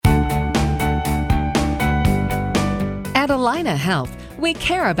At Allina Health, we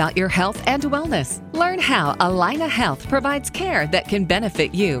care about your health and wellness. Learn how Allina Health provides care that can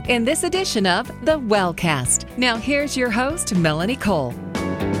benefit you in this edition of The Wellcast. Now here's your host, Melanie Cole.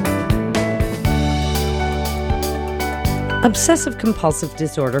 Obsessive-Compulsive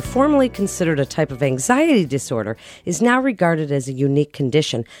Disorder, formerly considered a type of anxiety disorder, is now regarded as a unique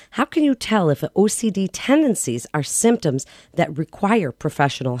condition. How can you tell if OCD tendencies are symptoms that require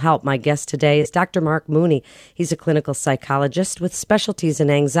professional help? My guest today is Dr. Mark Mooney. He's a clinical psychologist with specialties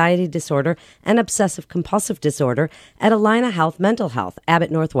in anxiety disorder and obsessive-compulsive disorder at Allina Health Mental Health, Abbott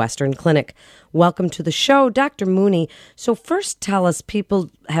Northwestern Clinic. Welcome to the show, Dr. Mooney. So first tell us,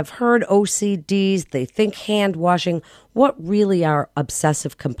 people have heard OCDs, they think hand washing. What really are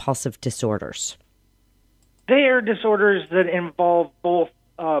obsessive-compulsive disorders? They are disorders that involve both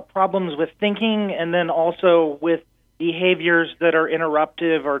problems with thinking and then also with behaviors that are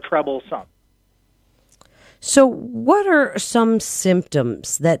interruptive or troublesome. So what are some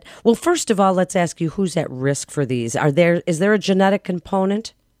symptoms that, well, first of all, let's ask you who's at risk for these. Is there a genetic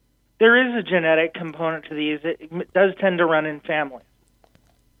component? There is a genetic component to these. It does tend to run in families.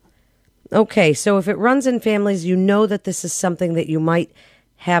 Okay, so if it runs in families, you know that this is something that you might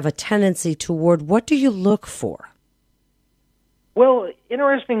have a tendency toward. What do you look for? Well,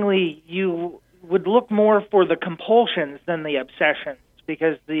 interestingly, you would look more for the compulsions than the obsessions,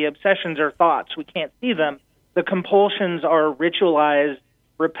 because the obsessions are thoughts. We can't see them. The compulsions are ritualized,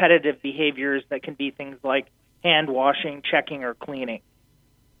 repetitive behaviors that can be things like hand washing, checking, or cleaning.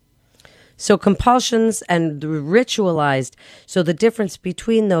 So compulsions and ritualized. So the difference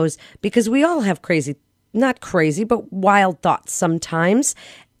between those, because we all have not crazy, but wild thoughts sometimes.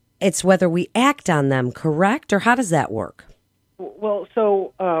 It's whether we act on them, correct? Or how does that work? Well,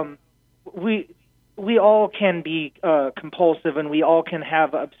 so we all can be compulsive, and we all can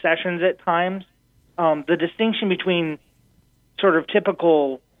have obsessions at times. The distinction between sort of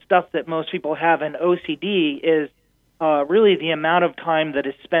typical stuff that most people have and OCD is really the amount of time that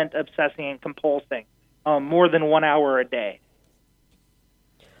is spent obsessing and compulsing, more than 1 hour a day.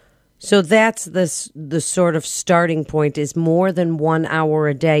 So that's the sort of starting point, is more than 1 hour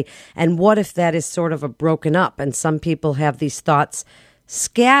a day. And what if that is sort of broken up and some people have these thoughts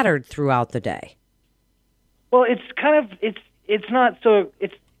scattered throughout the day? Well, it's not so,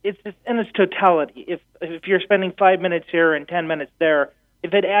 it's in its totality. If you're spending 5 minutes here and 10 minutes there,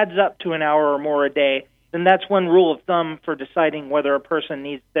 if it adds up to an hour or more a day, then that's one rule of thumb for deciding whether a person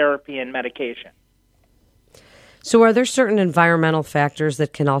needs therapy and medication. So are there certain environmental factors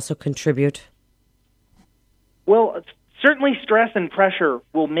that can also contribute? Well, certainly stress and pressure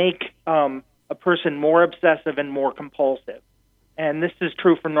will make a person more obsessive and more compulsive. And this is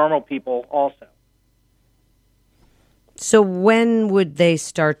true for normal people also. So when would they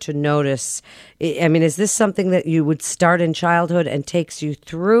start to notice? I mean, is this something that you would start in childhood and takes you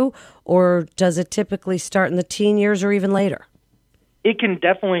through, or does it typically start in the teen years or even later? It can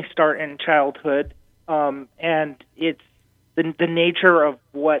definitely start in childhood, and it's the nature of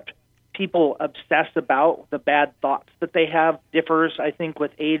what people obsess about, the bad thoughts that they have, differs, I think,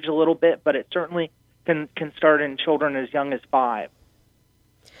 with age a little bit, but it certainly can start in children as young as 5.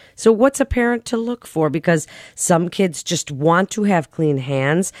 So what's a parent to look for? Because some kids just want to have clean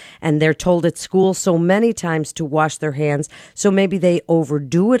hands, and they're told at school so many times to wash their hands, so maybe they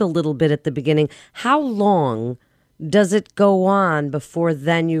overdo it a little bit at the beginning. How long does it go on before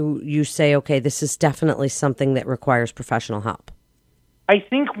then you say, okay, this is definitely something that requires professional help? I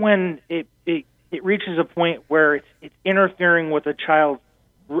think when it reaches a point where it's interfering with a child's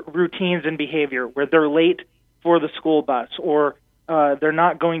routines and behavior, where they're late for the school bus, or they're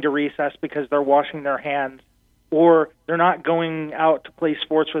not going to recess because they're washing their hands, or they're not going out to play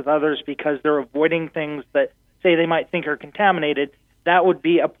sports with others because they're avoiding things that, say, they might think are contaminated, that would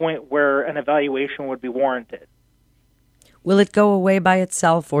be a point where an evaluation would be warranted. Will it go away by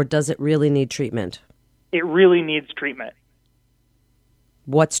itself, or does it really need treatment? It really needs treatment.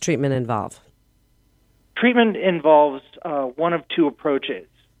 What's treatment involve? Treatment involves one of two approaches.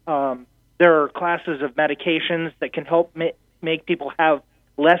 There are classes of medications that can help make people have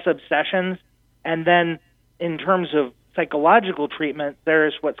less obsessions. And then in terms of psychological treatment,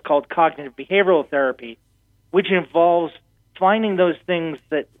 there's what's called cognitive behavioral therapy, which involves finding those things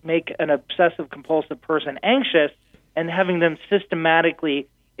that make an obsessive-compulsive person anxious and having them systematically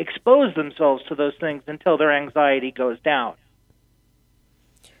expose themselves to those things until their anxiety goes down.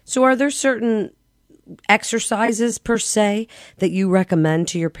 So are there certain exercises per se that you recommend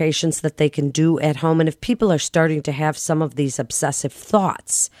to your patients that they can do at home? And if people are starting to have some of these obsessive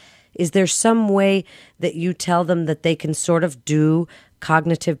thoughts, is there some way that you tell them that they can sort of do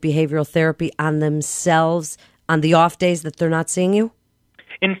cognitive behavioral therapy on themselves on the off days that they're not seeing you?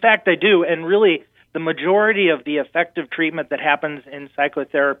 In fact, I do. And really, the majority of the effective treatment that happens in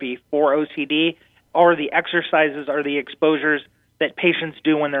psychotherapy for OCD are the exercises or the exposures that patients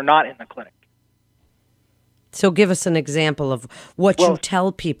do when they're not in the clinic. So give us an example of what you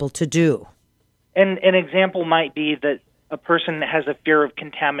tell people to do. And an example might be that a person has a fear of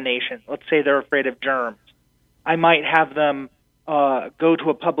contamination. Let's say they're afraid of germs. I might have them go to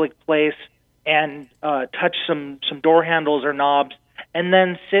a public place and touch some door handles or knobs and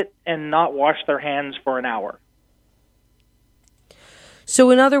then sit and not wash their hands for an hour. So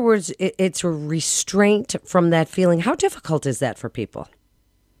in other words, it's a restraint from that feeling. How difficult is that for people?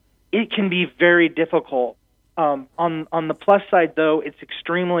 It can be very difficult. On the plus side, though, it's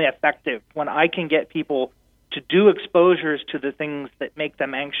extremely effective when I can get people to do exposures to the things that make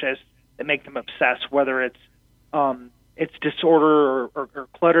them anxious, that make them obsessed, whether it's disorder or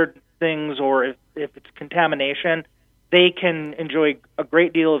cluttered things, or if it's contamination. They can enjoy a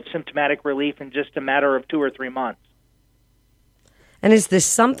great deal of symptomatic relief in just a matter of 2 or 3 months. And is this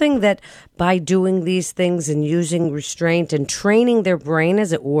something that by doing these things and using restraint and training their brain,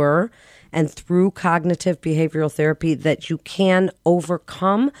 as it were, and through cognitive behavioral therapy that you can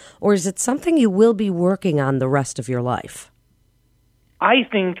overcome? Or is it something you will be working on the rest of your life? I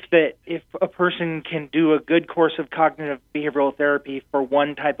think that if a person can do a good course of cognitive behavioral therapy for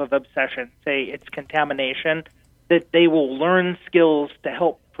one type of obsession, say it's contamination, that they will learn skills to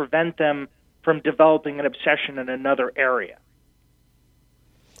help prevent them from developing an obsession in another area.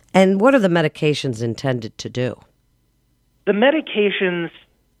 And what are the medications intended to do? The medications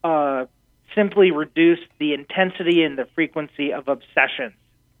simply reduce the intensity and the frequency of obsessions.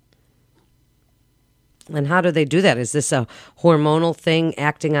 And how do they do that? Is this a hormonal thing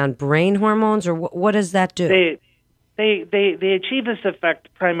acting on brain hormones, or what does that do? They achieve this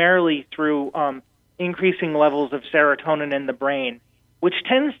effect primarily through increasing levels of serotonin in the brain, which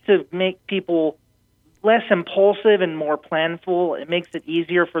tends to make people less impulsive and more planful. It makes it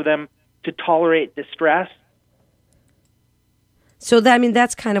easier for them to tolerate distress. So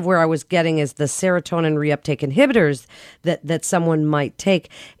that's kind of where I was getting, is the serotonin reuptake inhibitors that someone might take.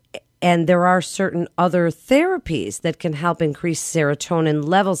 And there are certain other therapies that can help increase serotonin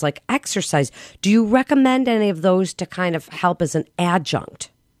levels, like exercise. Do you recommend any of those to kind of help as an adjunct?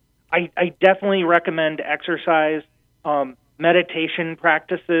 I definitely recommend exercise. Meditation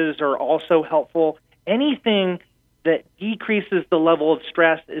practices are also helpful. Anything that decreases the level of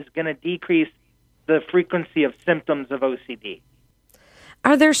stress is going to decrease the frequency of symptoms of OCD.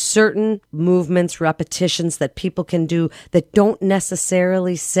 Are there certain movements, repetitions that people can do that don't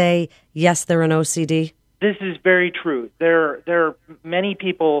necessarily say, yes, they're an OCD? This is very true. There are many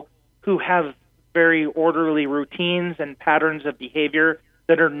people who have very orderly routines and patterns of behavior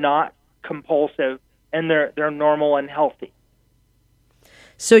that are not compulsive, and they're normal and healthy.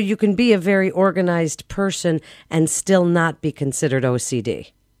 So you can be a very organized person and still not be considered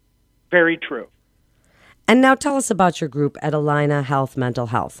OCD. Very true. And now tell us about your group at Allina Health Mental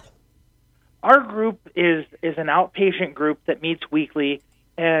Health. Our group is an outpatient group that meets weekly,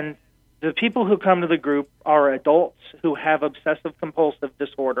 and the people who come to the group are adults who have obsessive-compulsive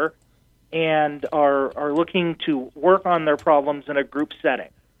disorder and are looking to work on their problems in a group setting.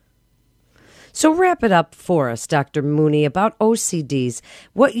 So wrap it up for us, Dr. Mooney, about OCDs,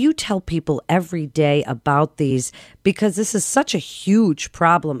 what you tell people every day about these, because this is such a huge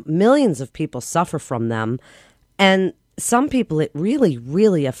problem. Millions of people suffer from them, and some people it really,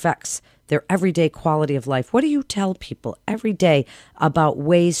 really affects their everyday quality of life. What do you tell people every day about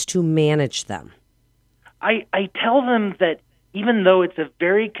ways to manage them? I tell them that even though it's a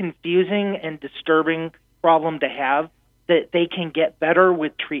very confusing and disturbing problem to have, that they can get better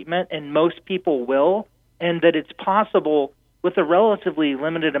with treatment, and most people will, and that it's possible with a relatively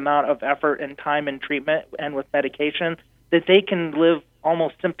limited amount of effort and time and treatment and with medication that they can live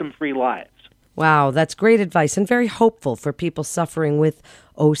almost symptom-free lives. Wow, that's great advice and very hopeful for people suffering with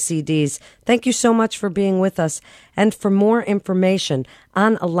OCDs. Thank you so much for being with us. And for more information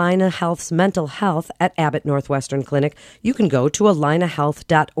on Allina Health's mental health at Abbott Northwestern Clinic, you can go to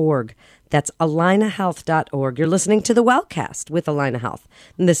allinahealth.org. That's allinahealth.org. You're listening to the Wellcast with Allina Health.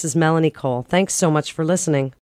 And this is Melanie Cole. Thanks so much for listening.